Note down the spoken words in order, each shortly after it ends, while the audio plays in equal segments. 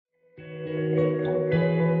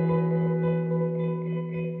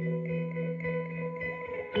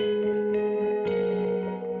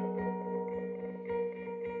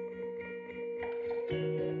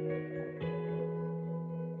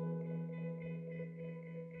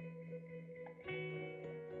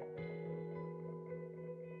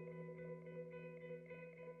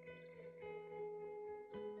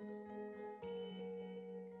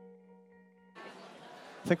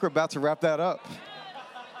I think we're about to wrap that up.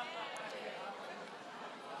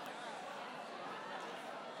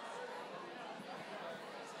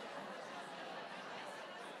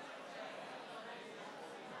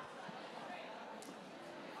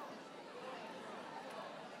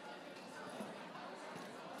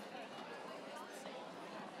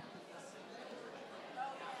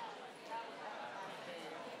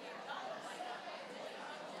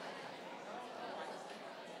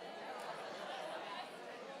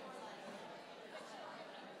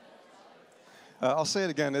 I'll say it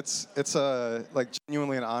again. It's like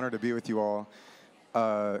genuinely an honor to be with you all.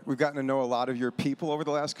 We've gotten to know a lot of your people over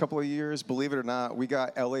the last couple of years. Believe it or not, we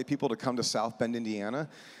got LA people to come to South Bend, Indiana,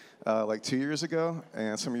 like 2 years ago,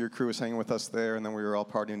 and some of your crew was hanging with us there, and then we were all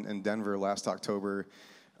partying in Denver last October.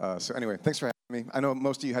 So anyway, thanks for having me. I know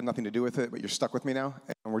most of you had nothing to do with it, but you're stuck with me now,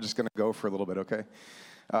 and we're just going to go for a little bit, okay?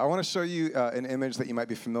 I want to show you an image that you might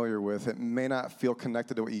be familiar with. It may not feel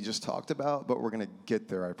connected to what you just talked about, but we're going to get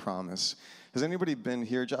there, I promise. Has anybody been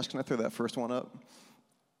here? Josh, can I throw that first one up?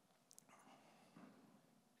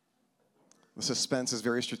 The suspense is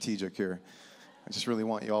very strategic here. I just really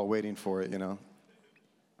want you all waiting for it, you know.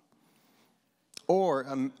 Or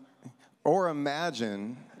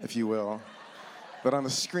imagine, if you will, that on the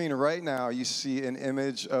screen right now you see an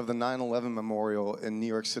image of the 9/11 memorial in New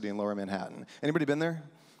York City in Lower Manhattan. Anybody been there?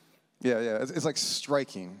 Yeah. It's like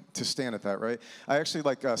striking to stand at that, right? I actually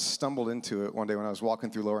stumbled into it one day when I was walking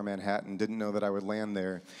through Lower Manhattan, didn't know that I would land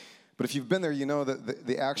there. But if you've been there, you know that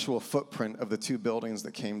the actual footprint of the two buildings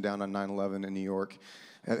that came down on 9/11 in New York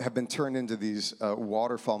have been turned into these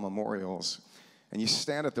waterfall memorials. And you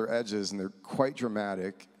stand at their edges, and they're quite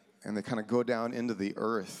dramatic, and they kind of go down into the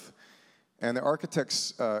earth. And the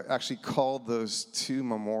architects actually called those two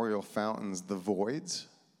memorial fountains the voids.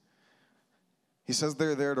 He says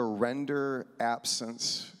they're there to render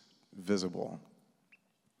absence visible.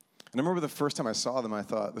 And I remember the first time I saw them, I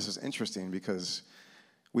thought, this is interesting because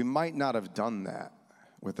we might not have done that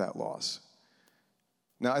with that loss.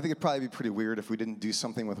 Now, I think it'd probably be pretty weird if we didn't do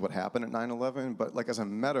something with what happened at 9/11, but like as a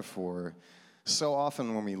metaphor, so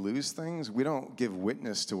often when we lose things, we don't give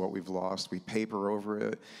witness to what we've lost. We paper over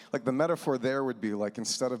it. Like the metaphor there would be like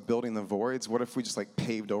instead of building the voids, what if we just like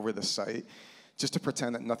paved over the site just to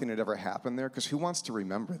pretend that nothing had ever happened there? Because who wants to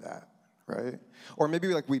remember that, right? Or maybe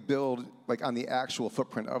like we build like on the actual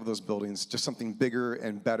footprint of those buildings just something bigger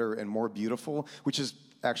and better and more beautiful, which is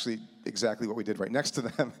actually exactly what we did right next to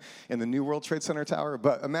them in the New World Trade Center tower.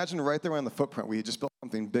 But imagine right there on the footprint, we had just built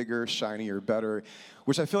something bigger, shinier, better,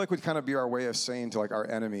 which I feel like would kind of be our way of saying to like our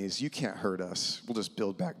enemies, you can't hurt us. We'll just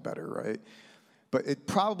build back better, right? But it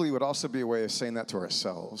probably would also be a way of saying that to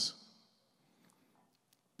ourselves.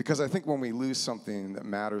 Because I think when we lose something that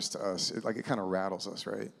matters to us, it kind of rattles us,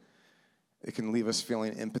 right? It can leave us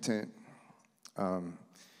feeling impotent,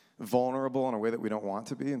 vulnerable in a way that we don't want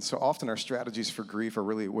to be. And so often our strategies for grief are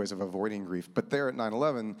really ways of avoiding grief. But there at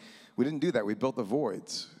 9/11, we didn't do that. We built the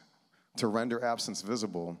voids to render absence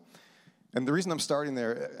visible. And the reason I'm starting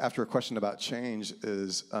there after a question about change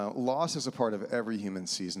is loss is a part of every human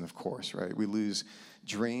season, of course, right? We lose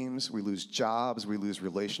dreams, we lose jobs, we lose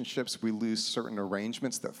relationships, we lose certain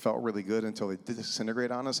arrangements that felt really good until they disintegrate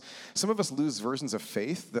on us. Some of us lose versions of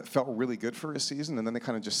faith that felt really good for a season, and then they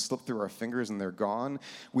kind of just slip through our fingers and they're gone.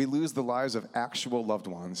 We lose the lives of actual loved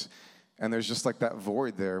ones, and there's just like that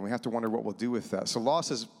void there, and we have to wonder what we'll do with that. So loss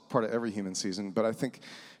is part of every human season, but I think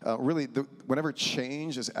really whenever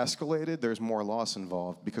change is escalated, there's more loss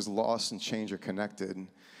involved because loss and change are connected.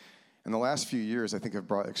 And the last few years, I think, have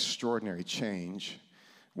brought extraordinary change,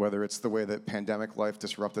 whether it's the way that pandemic life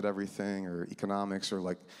disrupted everything or economics or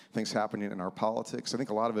like things happening in our politics. I think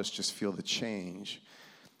a lot of us just feel the change.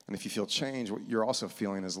 And if you feel change, what you're also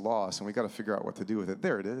feeling is loss, and we got to figure out what to do with it.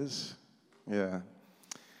 There it is. Yeah.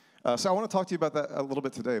 So I want to talk to you about that a little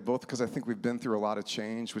bit today, both because I think we've been through a lot of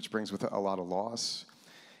change, which brings with it a lot of loss,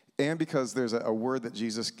 and because there's a word that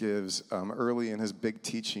Jesus gives early in his big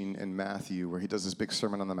teaching in Matthew, where he does this big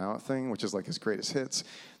Sermon on the Mount thing, which is like his greatest hits.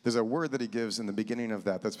 There's a word that he gives in the beginning of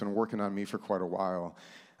that's been working on me for quite a while,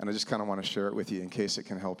 and I just kind of want to share it with you in case it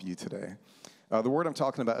can help you today. The word I'm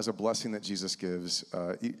talking about is a blessing that Jesus gives.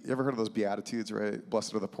 You ever heard of those Beatitudes, right?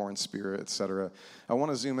 Blessed are the poor in spirit, etc. I want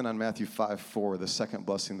to zoom in on Matthew 5:4, the second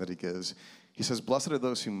blessing that he gives. He says, blessed are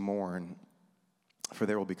those who mourn, for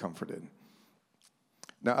they will be comforted.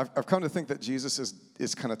 Now, I've come to think that Jesus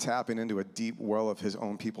is kind of tapping into a deep well of his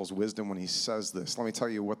own people's wisdom when he says this. Let me tell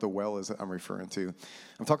you what the well is that I'm referring to.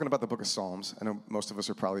 I'm talking about the book of Psalms. I know most of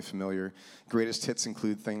us are probably familiar. Greatest hits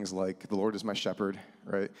include things like, the Lord is my shepherd,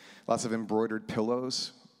 right? Lots of embroidered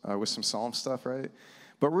pillows with some Psalm stuff, right?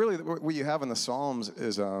 But really, what you have in the Psalms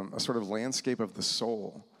is a sort of landscape of the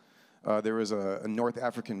soul. There was a North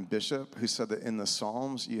African bishop who said that in the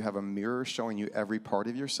Psalms, you have a mirror showing you every part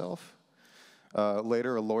of yourself.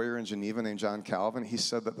 Later, a lawyer in Geneva named John Calvin, he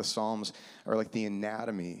said that the Psalms are like the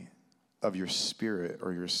anatomy of your spirit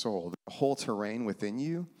or your soul. The whole terrain within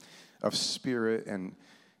you of spirit and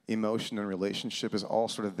emotion and relationship is all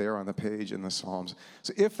sort of there on the page in the Psalms.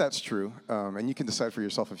 So if that's true, and you can decide for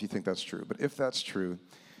yourself if you think that's true, but if that's true,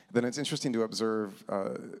 then it's interesting to observe,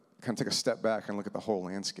 kind of take a step back and look at the whole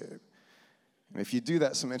landscape. And if you do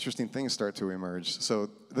that, some interesting things start to emerge. So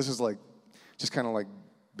this is like, just kind of like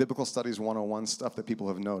Biblical Studies 101 stuff that people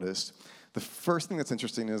have noticed. The first thing that's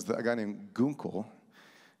interesting is that a guy named Gunkel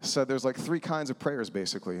said there's like three kinds of prayers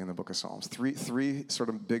basically in the book of Psalms, three sort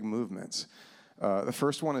of big movements. The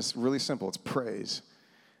first one is really simple. It's praise.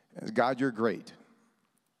 God, you're great.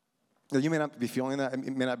 Now, you may not be feeling that.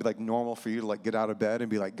 It may not be like normal for you to like get out of bed and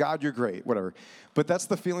be like, God, you're great, whatever. But that's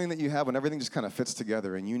the feeling that you have when everything just kind of fits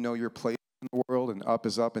together and you know your place in the world and up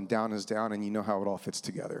is up and down is down and you know how it all fits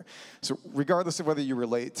together. So regardless of whether you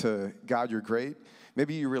relate to God, you're great,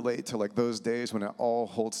 maybe you relate to like those days when it all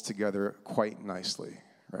holds together quite nicely,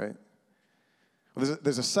 right? Well,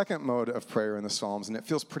 there's a second mode of prayer in the Psalms and it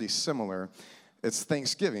feels pretty similar. It's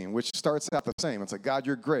thanksgiving, which starts out the same. It's like, God,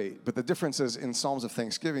 you're great. But the difference is in Psalms of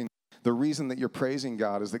thanksgiving, the reason that you're praising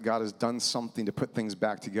God is that God has done something to put things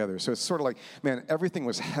back together. So it's sort of like, man, everything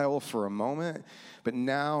was hell for a moment, but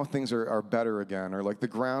now things are better again. Or like the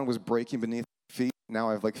ground was breaking beneath my feet. Now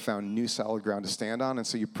I've like found new solid ground to stand on. And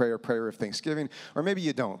so you pray a prayer of thanksgiving. Or maybe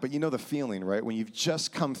you don't, but you know the feeling, right? When you've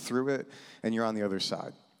just come through it and you're on the other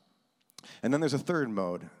side. And then there's a third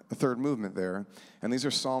mode, a third movement there. And these are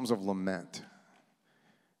Psalms of lament.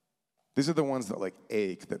 These are the ones that like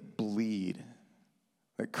ache, that bleed,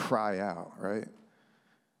 that cry out, right?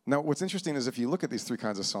 Now, what's interesting is if you look at these three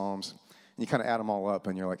kinds of Psalms, and you kind of add them all up,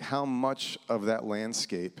 and you're like, how much of that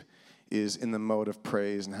landscape is in the mode of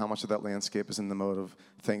praise, and how much of that landscape is in the mode of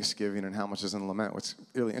thanksgiving, and how much is in lament? What's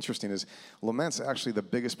really interesting is lament's actually the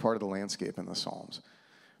biggest part of the landscape in the Psalms.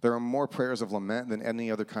 There are more prayers of lament than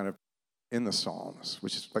any other kind of in the Psalms,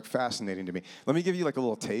 which is like fascinating to me. Let me give you like a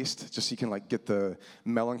little taste, just so you can like get the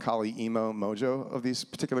melancholy emo mojo of these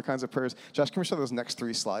particular kinds of prayers. Josh, can we show those next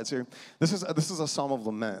three slides here? This is a Psalm of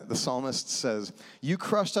lament. The psalmist says, "You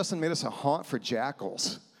crushed us and made us a haunt for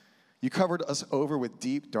jackals. You covered us over with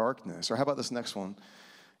deep darkness." Or how about this next one?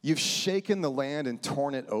 "You've shaken the land and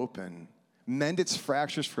torn it open. Mend its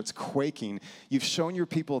fractures for its quaking. You've shown your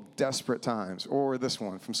people desperate times." Or this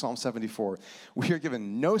one from Psalm 74. "We are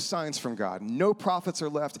given no signs from God. No prophets are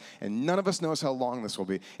left, and none of us knows how long this will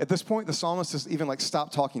be." At this point, the psalmist has even like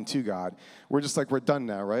stopped talking to God. We're just like, we're done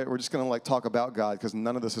now, right? We're just going to like talk about God because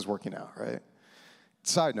none of this is working out, right?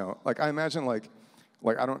 Side note, like I imagine like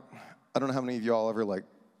I don't know how many of y'all ever like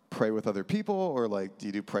pray with other people or like do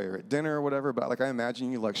you do prayer at dinner or whatever, but like I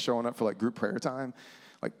imagine you like showing up for like group prayer time,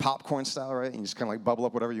 like popcorn style, right? And you just kind of like bubble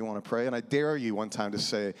up whatever you want to pray. And I dare you one time to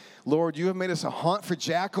say, "Lord, you have made us a haunt for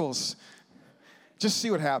jackals." Just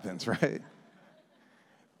see what happens, right?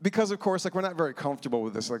 Because of course, like we're not very comfortable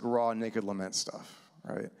with this like raw, naked lament stuff,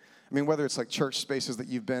 right? I mean, whether it's like church spaces that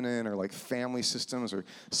you've been in or like family systems or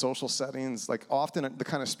social settings, like often the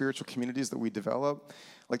kind of spiritual communities that we develop,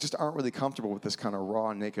 like just aren't really comfortable with this kind of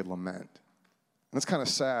raw, naked lament. And that's kind of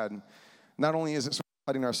sad. Not only is it sort of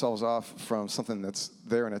cutting ourselves off from something that's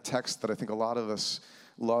there in a text that I think a lot of us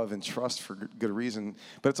love and trust for good reason,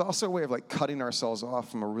 but it's also a way of like cutting ourselves off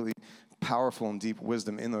from a really powerful and deep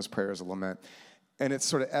wisdom in those prayers of lament. And it's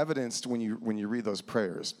sort of evidenced when you read those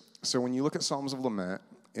prayers. So when you look at Psalms of lament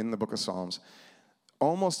in the book of Psalms,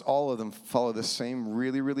 almost all of them follow the same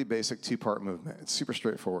really, really basic two-part movement. It's super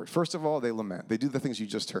straightforward. First of all, they lament. They do the things you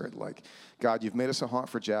just heard, like, "God, you've made us a haunt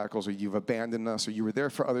for jackals," or "You've abandoned us," or "You were there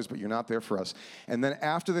for others, but you're not there for us." And then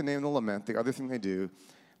after they name the lament, the other thing they do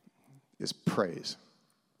is praise.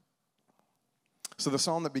 So the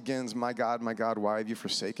psalm that begins, my God, why have you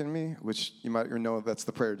forsaken me?" which you might know that's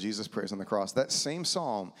the prayer Jesus prays on the cross. That same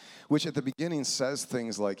psalm, which at the beginning says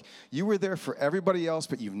things like, "You were there for everybody else,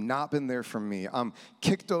 but you've not been there for me. I'm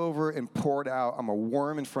kicked over and poured out. I'm a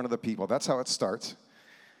worm in front of the people." That's how it starts.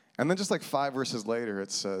 And then just like 5 verses later,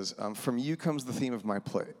 it says, "From you comes the theme of my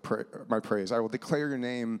praise. I will declare your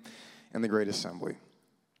name in the great assembly."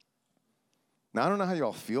 Now, I don't know how you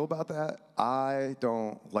all feel about that. I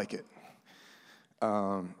don't like it.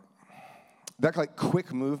 That like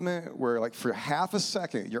quick movement where like for half a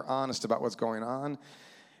second you're honest about what's going on,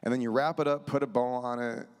 and then you wrap it up, put a bow on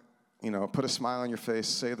it, put a smile on your face,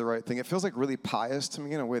 say the right thing. It feels like really pious to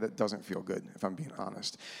me in a way that doesn't feel good, if I'm being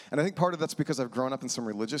honest. And I think part of that's because I've grown up in some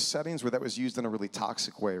religious settings where that was used in a really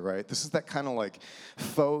toxic way, right? This is that kind of like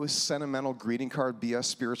faux, sentimental greeting card BS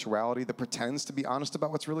spirituality that pretends to be honest about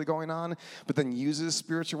what's really going on, but then uses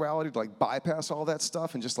spirituality to like bypass all that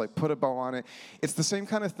stuff and just like put a bow on it. It's the same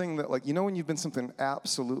kind of thing that like, when you've been something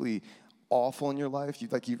absolutely awful in your life,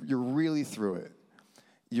 you're really through it.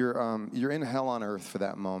 You're in hell on earth for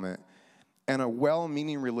that moment. And a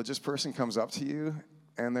well-meaning religious person comes up to you,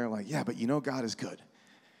 and they're like, yeah, but God is good.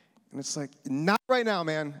 And it's like, not right now,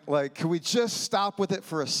 man. Like, can we just stop with it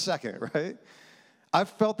for a second, right? I've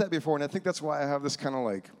felt that before, and I think that's why I have this kind of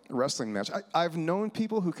like wrestling match. I've known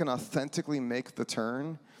people who can authentically make the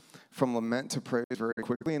turn from lament to praise very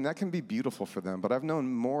quickly, and that can be beautiful for them. But I've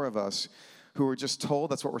known more of us who are just told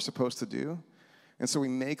that's what we're supposed to do. And so we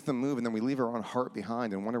make the move, and then we leave our own heart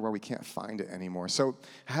behind and wonder why we can't find it anymore. So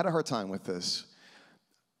I had a hard time with this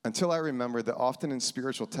until I remembered that often in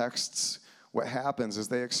spiritual texts, what happens is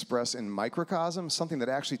they express in microcosm something that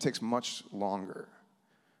actually takes much longer.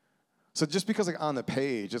 So just because like on the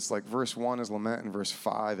page, it's like verse 1 is lament and verse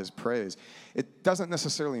 5 is praise, it doesn't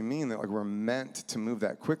necessarily mean that like we're meant to move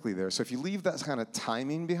that quickly there. So if you leave that kind of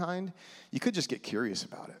timing behind, you could just get curious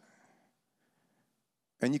about it.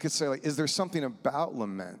 And you could say, like, is there something about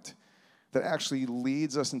lament that actually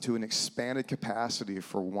leads us into an expanded capacity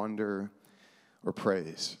for wonder or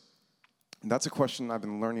praise? And that's a question I've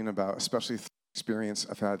been learning about, especially through experience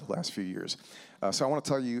I've had the last few years. So I want to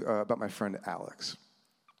tell you about my friend Alex.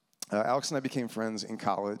 Alex and I became friends in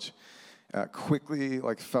college. Quickly,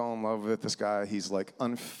 like, fell in love with this guy. He's, like,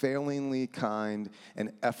 unfailingly kind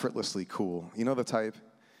and effortlessly cool. You know the type,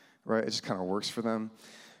 right? It just kind of works for them.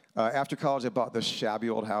 After college, I bought this shabby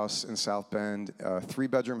old house in South Bend, a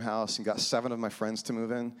 3-bedroom house, and got 7 of my friends to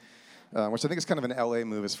move in, which I think is kind of an LA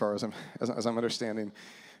move as far as I'm understanding.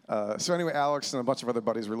 So anyway, Alex and a bunch of other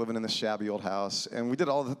buddies were living in this shabby old house, and we did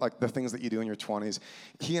all the things that you do in your 20s.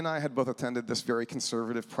 He and I had both attended this very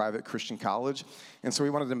conservative private Christian college, and so we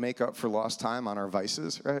wanted to make up for lost time on our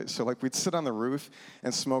vices, right? So like we'd sit on the roof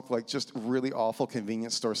and smoke like just really awful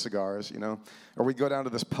convenience store cigars, or we'd go down to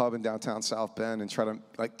this pub in downtown South Bend and try to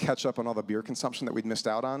like catch up on all the beer consumption that we'd missed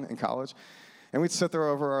out on in college. And we'd sit there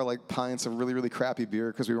over our like pints of really, really crappy beer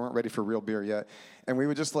because we weren't ready for real beer yet. And we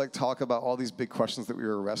would just like talk about all these big questions that we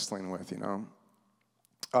were wrestling with,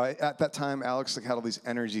 At that time, Alex had all these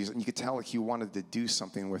energies, and you could tell like he wanted to do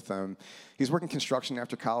something with them. He was working construction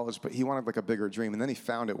after college, but he wanted like a bigger dream. And then he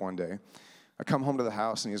found it one day. I come home to the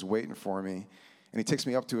house, and he was waiting for me. And he takes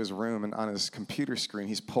me up to his room, and on his computer screen,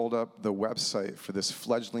 he's pulled up the website for this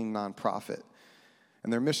fledgling nonprofit.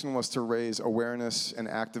 And their mission was to raise awareness and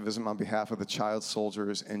activism on behalf of the child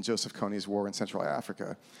soldiers in Joseph Kony's war in Central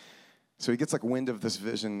Africa. So he gets like wind of this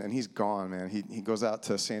vision, and he's gone, man. He goes out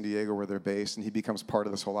to San Diego where they're based, and he becomes part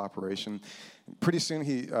of this whole operation. Pretty soon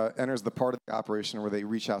he enters the part of the operation where they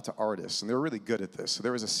reach out to artists, and they're really good at this. So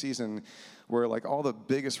there was a season where like all the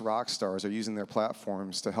biggest rock stars are using their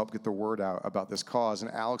platforms to help get the word out about this cause, and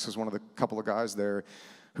Alex was one of the couple of guys there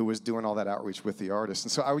who was doing all that outreach with the artists.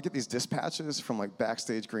 And so I would get these dispatches from like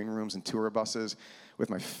backstage green rooms and tour buses with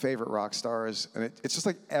my favorite rock stars. And it's just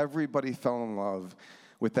like everybody fell in love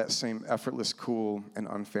with that same effortless, cool, and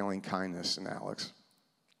unfailing kindness in Alex.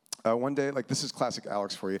 One day, like this is classic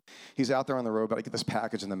Alex for you. He's out there on the road, but I get this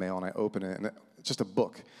package in the mail and I open it, and it's just a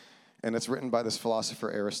book. And it's written by this philosopher,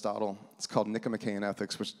 Aristotle. It's called Nicomachean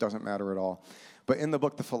Ethics, which doesn't matter at all. But in the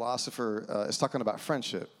book, the philosopher is talking about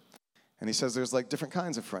friendship. And he says there's like different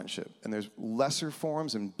kinds of friendship, and there's lesser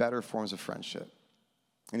forms and better forms of friendship.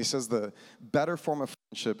 And he says the better form of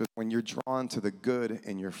friendship is when you're drawn to the good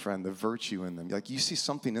in your friend, the virtue in them. Like you see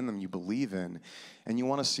something in them you believe in, and you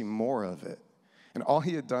want to see more of it. And all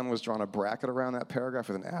he had done was drawn a bracket around that paragraph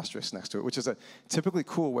with an asterisk next to it, which is a typically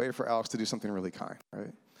cool way for Alex to do something really kind,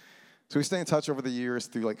 right? So we stay in touch over the years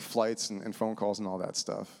through like flights and phone calls and all that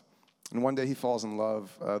stuff. And one day he falls in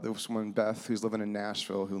love. There was woman, Beth, who's living in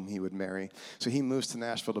Nashville, whom he would marry. So he moves to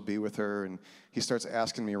Nashville to be with her, and he starts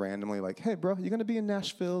asking me randomly, like, hey, bro, you going to be in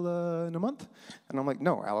Nashville in a month? And I'm like,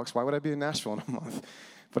 no, Alex, why would I be in Nashville in a month?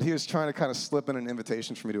 But he was trying to kind of slip in an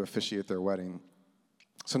invitation for me to officiate their wedding.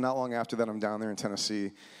 So not long after that, I'm down there in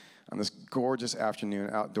Tennessee on this gorgeous afternoon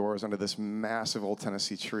outdoors under this massive old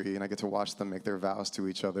Tennessee tree, and I get to watch them make their vows to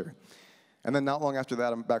each other. And then not long after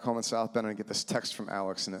that, I'm back home in South Bend, and I get this text from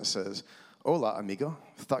Alex, and it says, hola, amigo.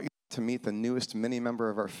 Thought you'd like to meet the newest mini member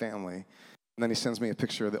of our family. And then he sends me a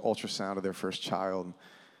picture of the ultrasound of their first child.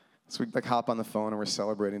 So we like hop on the phone, and we're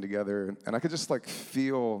celebrating together. And I could just like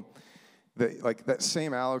feel That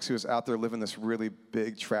same Alex who was out there living this really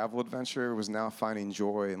big travel adventure was now finding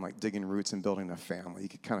joy and like digging roots and building a family. You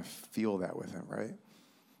could kind of feel that with him, right?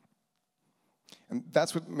 And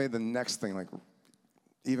that's what made the next thing like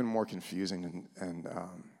even more confusing and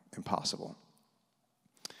impossible.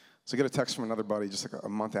 So I get a text from another buddy just like a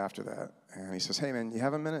month after that, and he says, "Hey man, you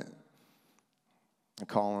have a minute?" I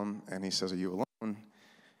call him, and he says, "Are you alone?"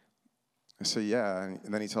 I say, "Yeah,"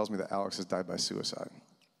 and then he tells me that Alex has died by suicide.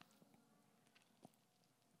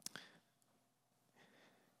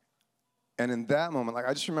 And in that moment, like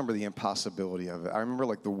I just remember the impossibility of it. I remember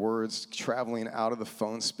like the words traveling out of the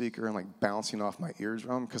phone speaker and like bouncing off my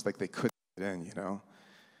eardrum because like they couldn't get in, you know.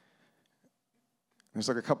 There's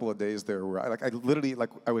like a couple of days there where I literally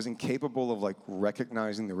I was incapable of like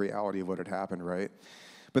recognizing the reality of what had happened, right?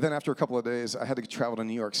 But then after a couple of days, I had to travel to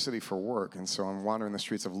New York City for work, and so I'm wandering the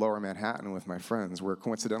streets of Lower Manhattan with my friends, where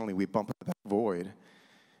coincidentally we bump into that void,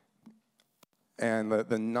 and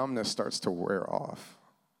the numbness starts to wear off.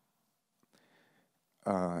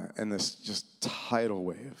 And this just tidal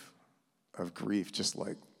wave of grief, just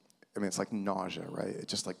like, I mean, it's like nausea, right? It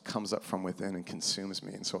just like comes up from within and consumes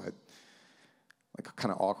me. And so I like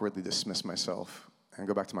kind of awkwardly dismiss myself and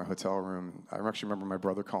go back to my hotel room. I actually remember my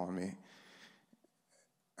brother calling me.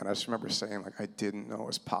 And I just remember saying, like, I didn't know it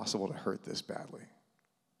was possible to hurt this badly.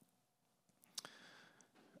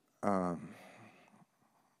 About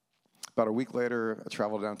a week later, I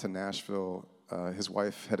traveled down to Nashville. His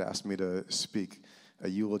wife had asked me to speak a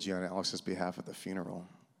eulogy on Alex's behalf at the funeral.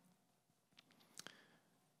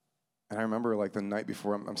 And I remember like the night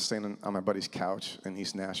before, I'm staying on my buddy's couch in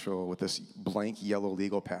East Nashville with this blank yellow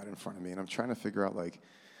legal pad in front of me, and I'm trying to figure out like,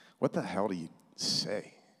 what the hell do you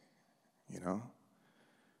say, you know?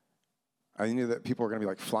 I knew that people were going to be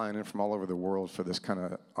like flying in from all over the world for this kind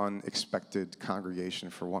of unexpected congregation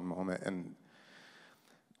for one moment, and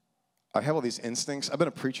I have all these instincts. I've been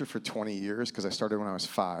a preacher for 20 years because I started when I was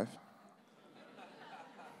 5.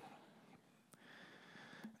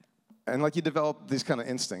 And like you develop these kind of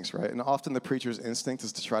instincts, right? And often the preacher's instinct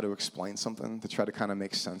is to try to explain something, to try to kind of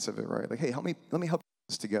make sense of it, right? Like, hey, let me help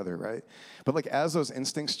this together, right? But like as those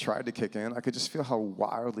instincts tried to kick in, I could just feel how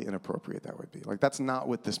wildly inappropriate that would be. Like that's not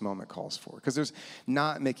what this moment calls for, because there's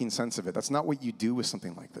not making sense of it. That's not what you do with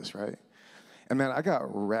something like this, right? And man, I got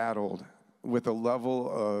rattled with a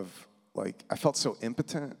level of like, I felt so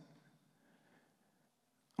impotent.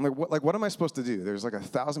 I'm like, what am I supposed to do? There's like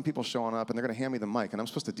 1,000 people showing up, and they're going to hand me the mic, and I'm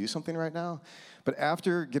supposed to do something right now? But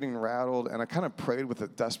after getting rattled, and I kind of prayed with a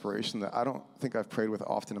desperation that I don't think I've prayed with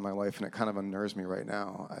often in my life, and it kind of unnerves me right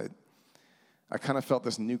now. I kind of felt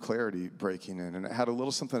this new clarity breaking in, and it had a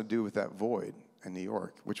little something to do with that void in New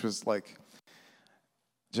York, which was like,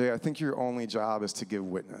 Jay, I think your only job is to give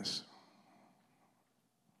witness.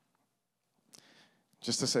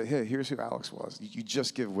 Just to say, hey, here's who Alex was. You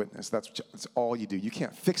just give witness. That's all you do. You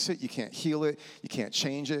can't fix it. You can't heal it. You can't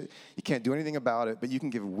change it. You can't do anything about it, but you can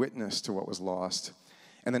give witness to what was lost.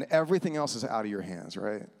 And then everything else is out of your hands,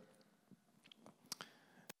 right?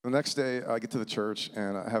 The next day, I get to the church,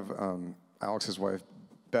 and I have Alex's wife,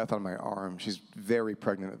 Beth, on my arm. She's very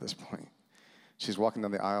pregnant at this point. She's walking down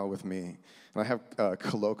the aisle with me. And I have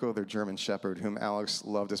Koloko, their German shepherd, whom Alex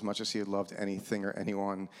loved as much as he had loved anything or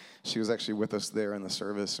anyone. She was actually with us there in the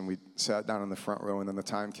service, and we sat down in the front row, and then the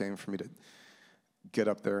time came for me to get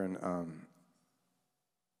up there and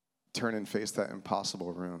turn and face that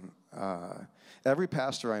impossible room. Every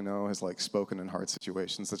pastor I know has like spoken in hard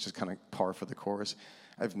situations. That's just kind of par for the course.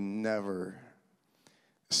 I've never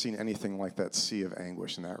seen anything like that sea of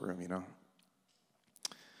anguish in that room, you know?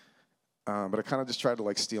 But I kind of just tried to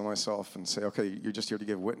like steel myself and say, okay, you're just here to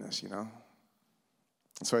give witness, you know?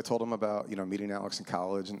 And so I told him about, you know, meeting Alex in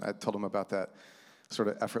college, and I told him about that sort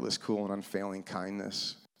of effortless, cool, and unfailing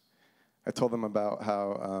kindness. I told them about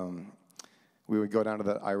how we would go down to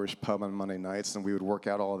that Irish pub on Monday nights, and we would work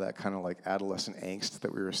out all of that kind of like adolescent angst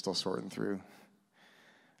that we were still sorting through.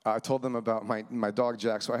 I told them about my dog,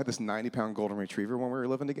 Jack. So I had this 90-pound golden retriever when we were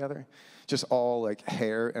living together, just all like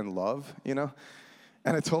hair and love, you know?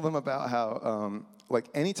 And I told them about how, like,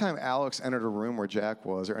 anytime Alex entered a room where Jack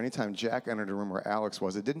was, or anytime Jack entered a room where Alex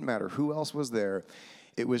was, it didn't matter who else was there.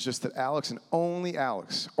 It was just that Alex and only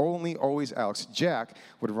Alex, only always Alex, Jack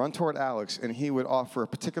would run toward Alex, and he would offer a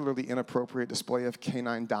particularly inappropriate display of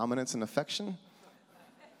canine dominance and affection.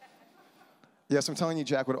 Yes, I'm telling you,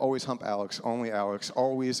 Jack would always hump Alex, only Alex,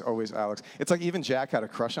 always, always Alex. It's like even Jack had a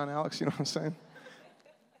crush on Alex, you know what I'm saying?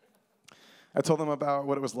 I told them about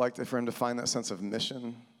what it was like for him to find that sense of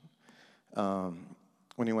mission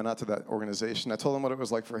when he went out to that organization. I told them what it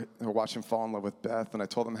was like to watch him fall in love with Beth, and I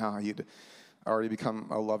told them how he'd already become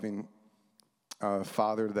a loving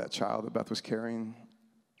father to that child that Beth was carrying.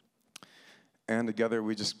 And together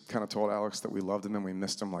we just kind of told Alex that we loved him and we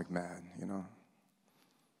missed him like mad, you know.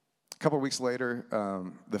 A couple of weeks later,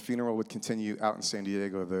 the funeral would continue out in San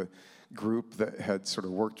Diego. The group that had sort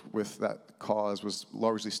of worked with that cause was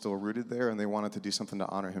largely still rooted there, and they wanted to do something to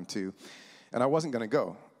honor him too. And I wasn't going to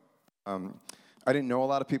go. I didn't know a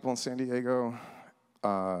lot of people in San Diego.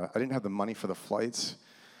 I didn't have the money for the flights.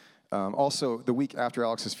 Also, the week after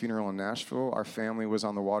Alex's funeral in Nashville, our family was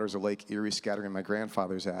on the waters of Lake Erie scattering my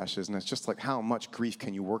grandfather's ashes, and it's just like, how much grief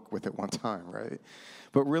can you work with at one time, right?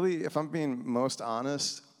 But really, if I'm being most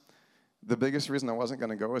honest, the biggest reason I wasn't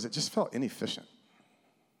going to go is it just felt inefficient,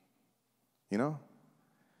 you know?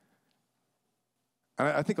 And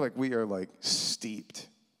I think like we are like steeped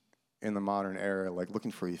in the modern era, like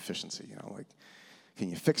looking for efficiency, you know, like, can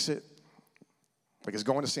you fix it? Like, is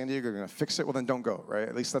going to San Diego going to fix it? Well, then don't go, right?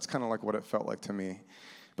 At least that's kind of like what it felt like to me.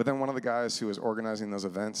 But then one of the guys who was organizing those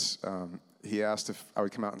events, he asked if I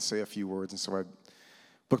would come out and say a few words, and so I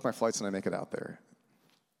booked my flights and I make it out there.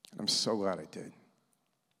 And I'm so glad I did.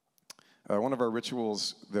 One of our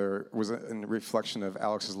rituals there was a reflection of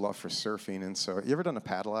Alex's love for surfing, and so, you ever done a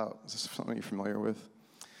paddle out? Is this something you're familiar with?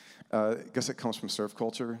 I guess it comes from surf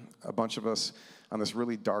culture. A bunch of us on this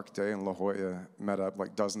really dark day in La Jolla met up,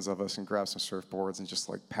 like dozens of us, and grabbed some surfboards and just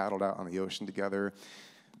like paddled out on the ocean together.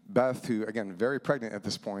 Beth, who, again, very pregnant at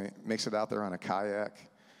this point, makes it out there on a kayak.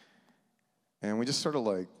 And we just sort of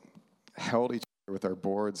like held each other with our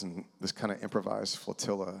boards and this kind of improvised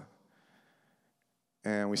flotilla.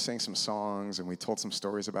 And we sang some songs and we told some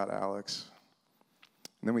stories about Alex.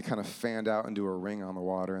 And then we kind of fanned out into a ring on the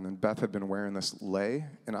water. And then Beth had been wearing this lei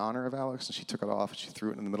in honor of Alex, and she took it off and she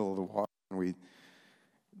threw it in the middle of the water. And we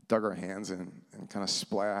dug our hands in and kind of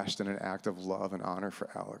splashed in an act of love and honor for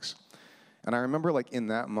Alex. And I remember like in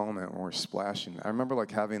that moment when we're splashing, I remember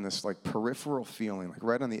like having this like peripheral feeling, like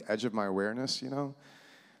right on the edge of my awareness, you know?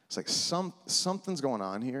 It's like something's going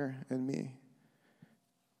on here in me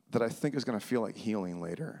that I think is going to feel like healing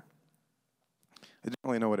later. I didn't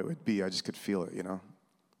really know what it would be. I just could feel it, you know?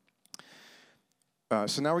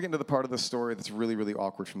 So now we're getting to the part of the story that's really, really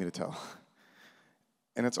awkward for me to tell.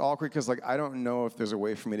 And it's awkward because, like, I don't know if there's a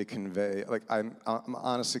way for me to convey. Like, I'm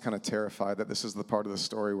honestly kind of terrified that this is the part of the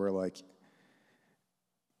story where, like,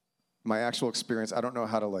 my actual experience, I don't know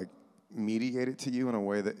how to, like, mediate it to you in a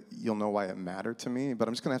way that you'll know why it mattered to me. But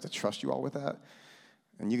I'm just going to have to trust you all with that.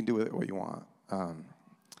 And you can do with it what you want.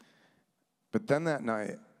 But then that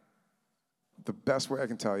night, the best way I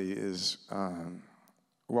can tell you is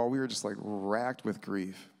while we were just, like, racked with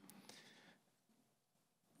grief,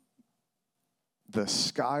 the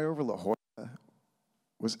sky over La Jolla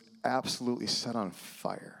was absolutely set on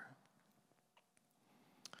fire.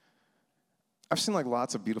 I've seen like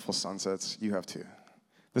lots of beautiful sunsets. You have too.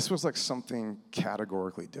 This was like something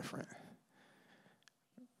categorically different.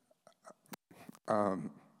 I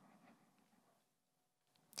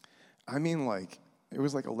mean, like, it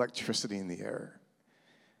was like electricity in the air.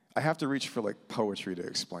 I have to reach for like poetry to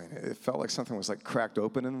explain it. It felt like something was like cracked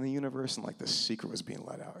open in the universe and like the secret was being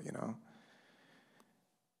let out, you know?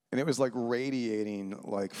 And it was like radiating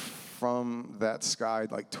like from that sky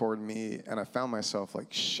like toward me, and I found myself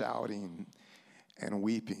like shouting and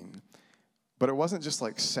weeping. But it wasn't just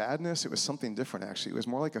like sadness, it was something different actually. It was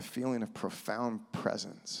more like a feeling of profound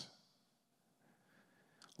presence.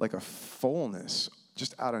 Like a fullness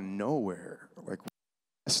just out of nowhere, like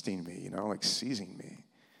resting me, you know, like seizing me.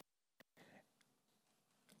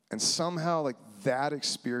 And somehow like that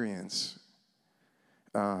experience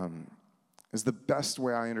is the best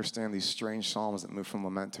way I understand these strange psalms that move from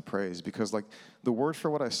lament to praise, because like the word for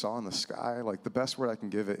what I saw in the sky, like the best word I can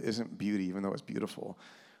give it isn't beauty, even though it's beautiful.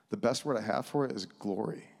 The best word I have for it is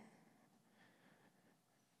glory.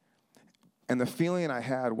 And the feeling I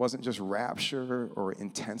had wasn't just rapture or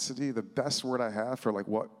intensity. The best word I have for like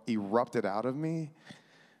what erupted out of me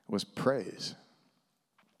was praise.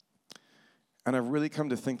 And I've really come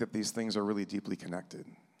to think that these things are really deeply connected.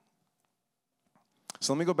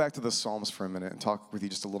 So let me go back to the Psalms for a minute and talk with you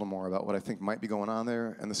just a little more about what I think might be going on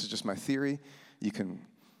there. And this is just my theory. You can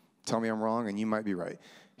tell me I'm wrong, and you might be right.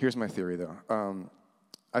 Here's my theory, though.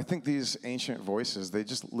 I think these ancient voices, they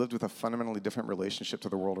just lived with a fundamentally different relationship to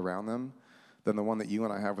the world around them than the one that you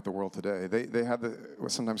and I have with the world today. They had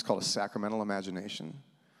what's sometimes called a sacramental imagination.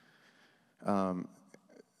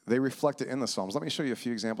 They reflect it in the Psalms. Let me show you a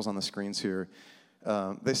few examples on the screens here.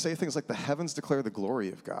 They say things like, the heavens declare the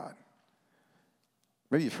glory of God.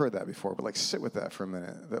 Maybe you've heard that before, but like sit with that for a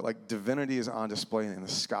minute. That like divinity is on display in the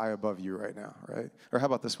sky above you right now, right? Or how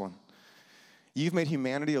about this one? You've made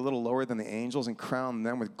humanity a little lower than the angels and crowned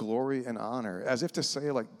them with glory and honor, as if to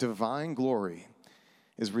say like divine glory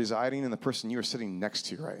is residing in the person you are sitting next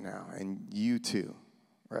to right now, and you too,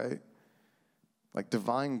 right? Like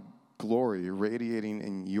divine glory radiating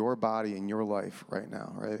in your body, in your life right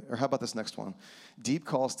now, right? Or how about this next one? Deep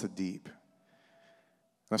calls to deep.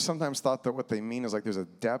 And I've sometimes thought that what they mean is like there's a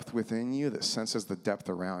depth within you that senses the depth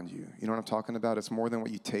around you. You know what I'm talking about? It's more than what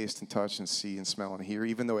you taste and touch and see and smell and hear,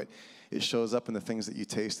 even though it shows up in the things that you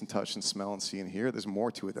taste and touch and smell and see and hear. There's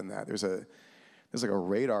more to it than that. There's like a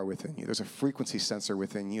radar within you. There's a frequency sensor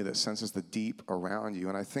within you that senses the deep around you.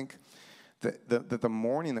 And I think that the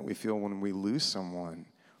mourning that we feel when we lose someone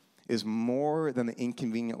is more than the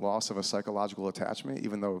inconvenient loss of a psychological attachment,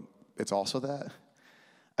 even though it's also that.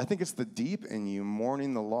 I think it's the deep in you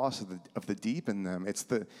mourning the loss of the deep in them. It's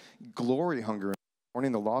the glory hunger,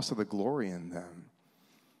 mourning the loss of the glory in them.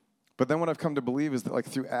 But then what I've come to believe is that like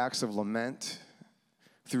through acts of lament,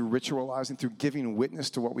 through ritualizing, through giving witness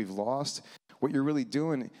to what we've lost, what you're really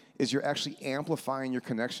doing is you're actually amplifying your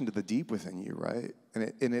connection to the deep within you, right?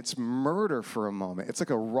 And it's murder for a moment. It's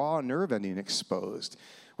like a raw nerve ending exposed,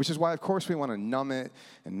 which is why, of course, we want to numb it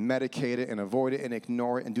and medicate it and avoid it and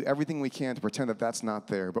ignore it and do everything we can to pretend that that's not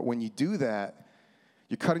there. But when you do that,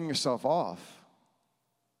 you're cutting yourself off.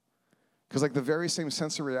 Because like the very same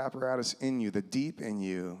sensory apparatus in you, the deep in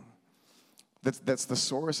you, that's the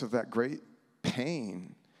source of that great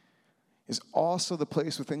pain, is also the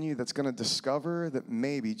place within you that's going to discover that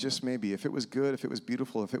maybe, just maybe, if it was good, if it was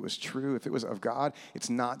beautiful, if it was true, if it was of God, it's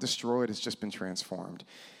not destroyed, it's just been transformed.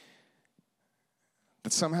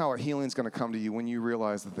 That somehow a healing is going to come to you when you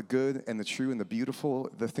realize that the good and the true and the beautiful,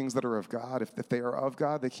 the things that are of God, if they are of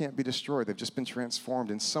God, they can't be destroyed. They've just been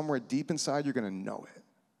transformed. And somewhere deep inside, you're going to know it.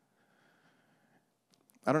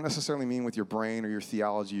 I don't necessarily mean with your brain or your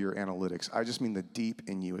theology or analytics. I just mean the deep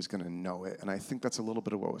in you is going to know it. And I think that's a little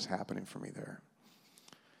bit of what was happening for me there.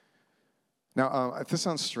 Now, if this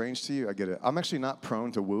sounds strange to you, I get it. I'm actually not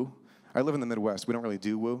prone to woo. I live in the Midwest. We don't really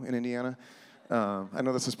do woo in Indiana. I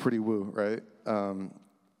know this is pretty woo, right?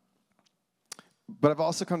 But I've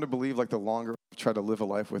also come to believe, like, the longer I try to live a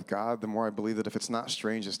life with God, the more I believe that if it's not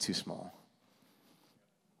strange, it's too small.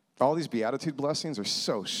 All these beatitude blessings are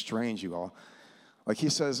so strange, you all. Like he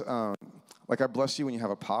says, like I bless you when you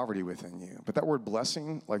have a poverty within you. But that word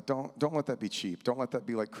blessing, like don't let that be cheap. Don't let that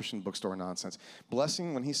be like Christian bookstore nonsense.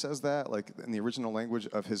 Blessing, when he says that, like in the original language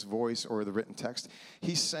of his voice or the written text,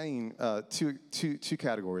 he's saying two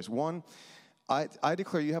categories. One, I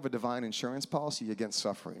declare you have a divine insurance policy against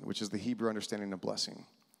suffering, which is the Hebrew understanding of blessing.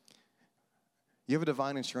 You have a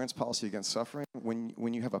divine insurance policy against suffering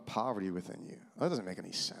when you have a poverty within you. That doesn't make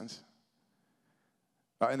any sense.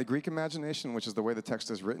 In the Greek imagination, which is the way the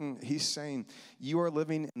text is written, he's saying you are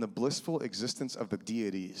living in the blissful existence of the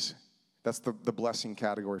deities. That's the blessing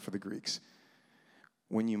category for the Greeks.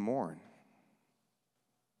 When you mourn.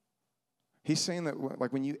 He's saying that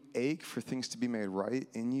like when you ache for things to be made right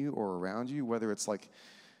in you or around you, whether it's like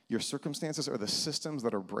your circumstances or the systems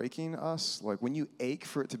that are breaking us, like when you ache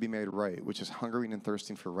for it to be made right, which is hungering and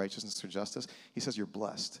thirsting for righteousness or justice, he says you're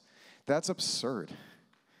blessed. That's absurd.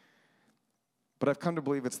 But I've come to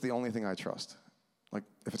believe it's the only thing I trust. Like,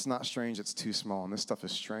 if it's not strange, it's too small. And this stuff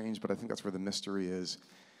is strange, but I think that's where the mystery is.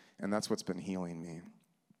 And that's what's been healing me.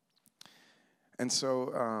 And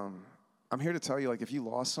so I'm here to tell you, like, if you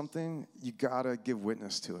lost something, you got to give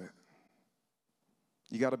witness to it.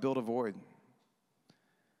 You got to build a void.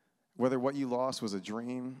 Whether what you lost was a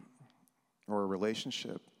dream or a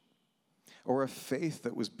relationship or a faith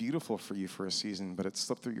that was beautiful for you for a season, but it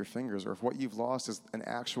slipped through your fingers, or if what you've lost is an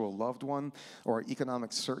actual loved one or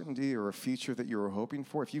economic certainty or a future that you were hoping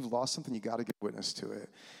for, if you've lost something, you got to give witness to it.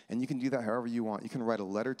 And you can do that however you want. You can write a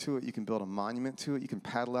letter to it. You can build a monument to it. You can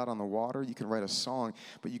paddle out on the water. You can write a song,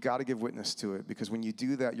 but you got to give witness to it, because when you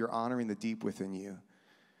do that, you're honoring the deep within you.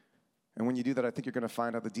 And when you do that, I think you're going to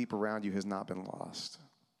find out the deep around you has not been lost.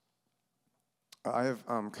 I have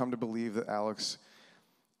come to believe that Alex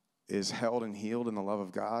is held and healed in the love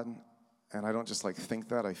of God. And I don't just like think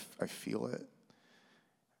that, I feel it.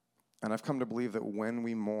 And I've come to believe that when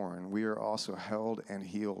we mourn, we are also held and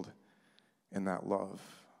healed in that love,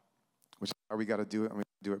 which is why we got to do it, and we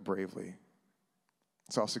do it bravely.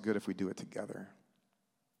 It's also good if we do it together.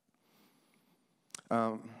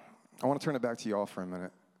 I want to turn it back to you all for a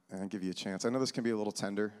minute and give you a chance. I know this can be a little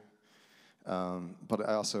tender, but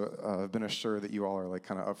I also have been assured that you all are like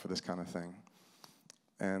kind of up for this kind of thing.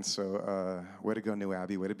 And so, way to go, New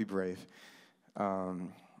Abbey. Way to be brave.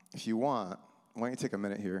 If you want, why don't you take a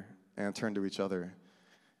minute here and turn to each other.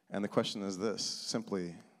 And the question is this,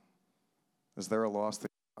 simply, is there a loss that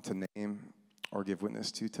you want to name or give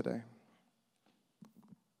witness to today?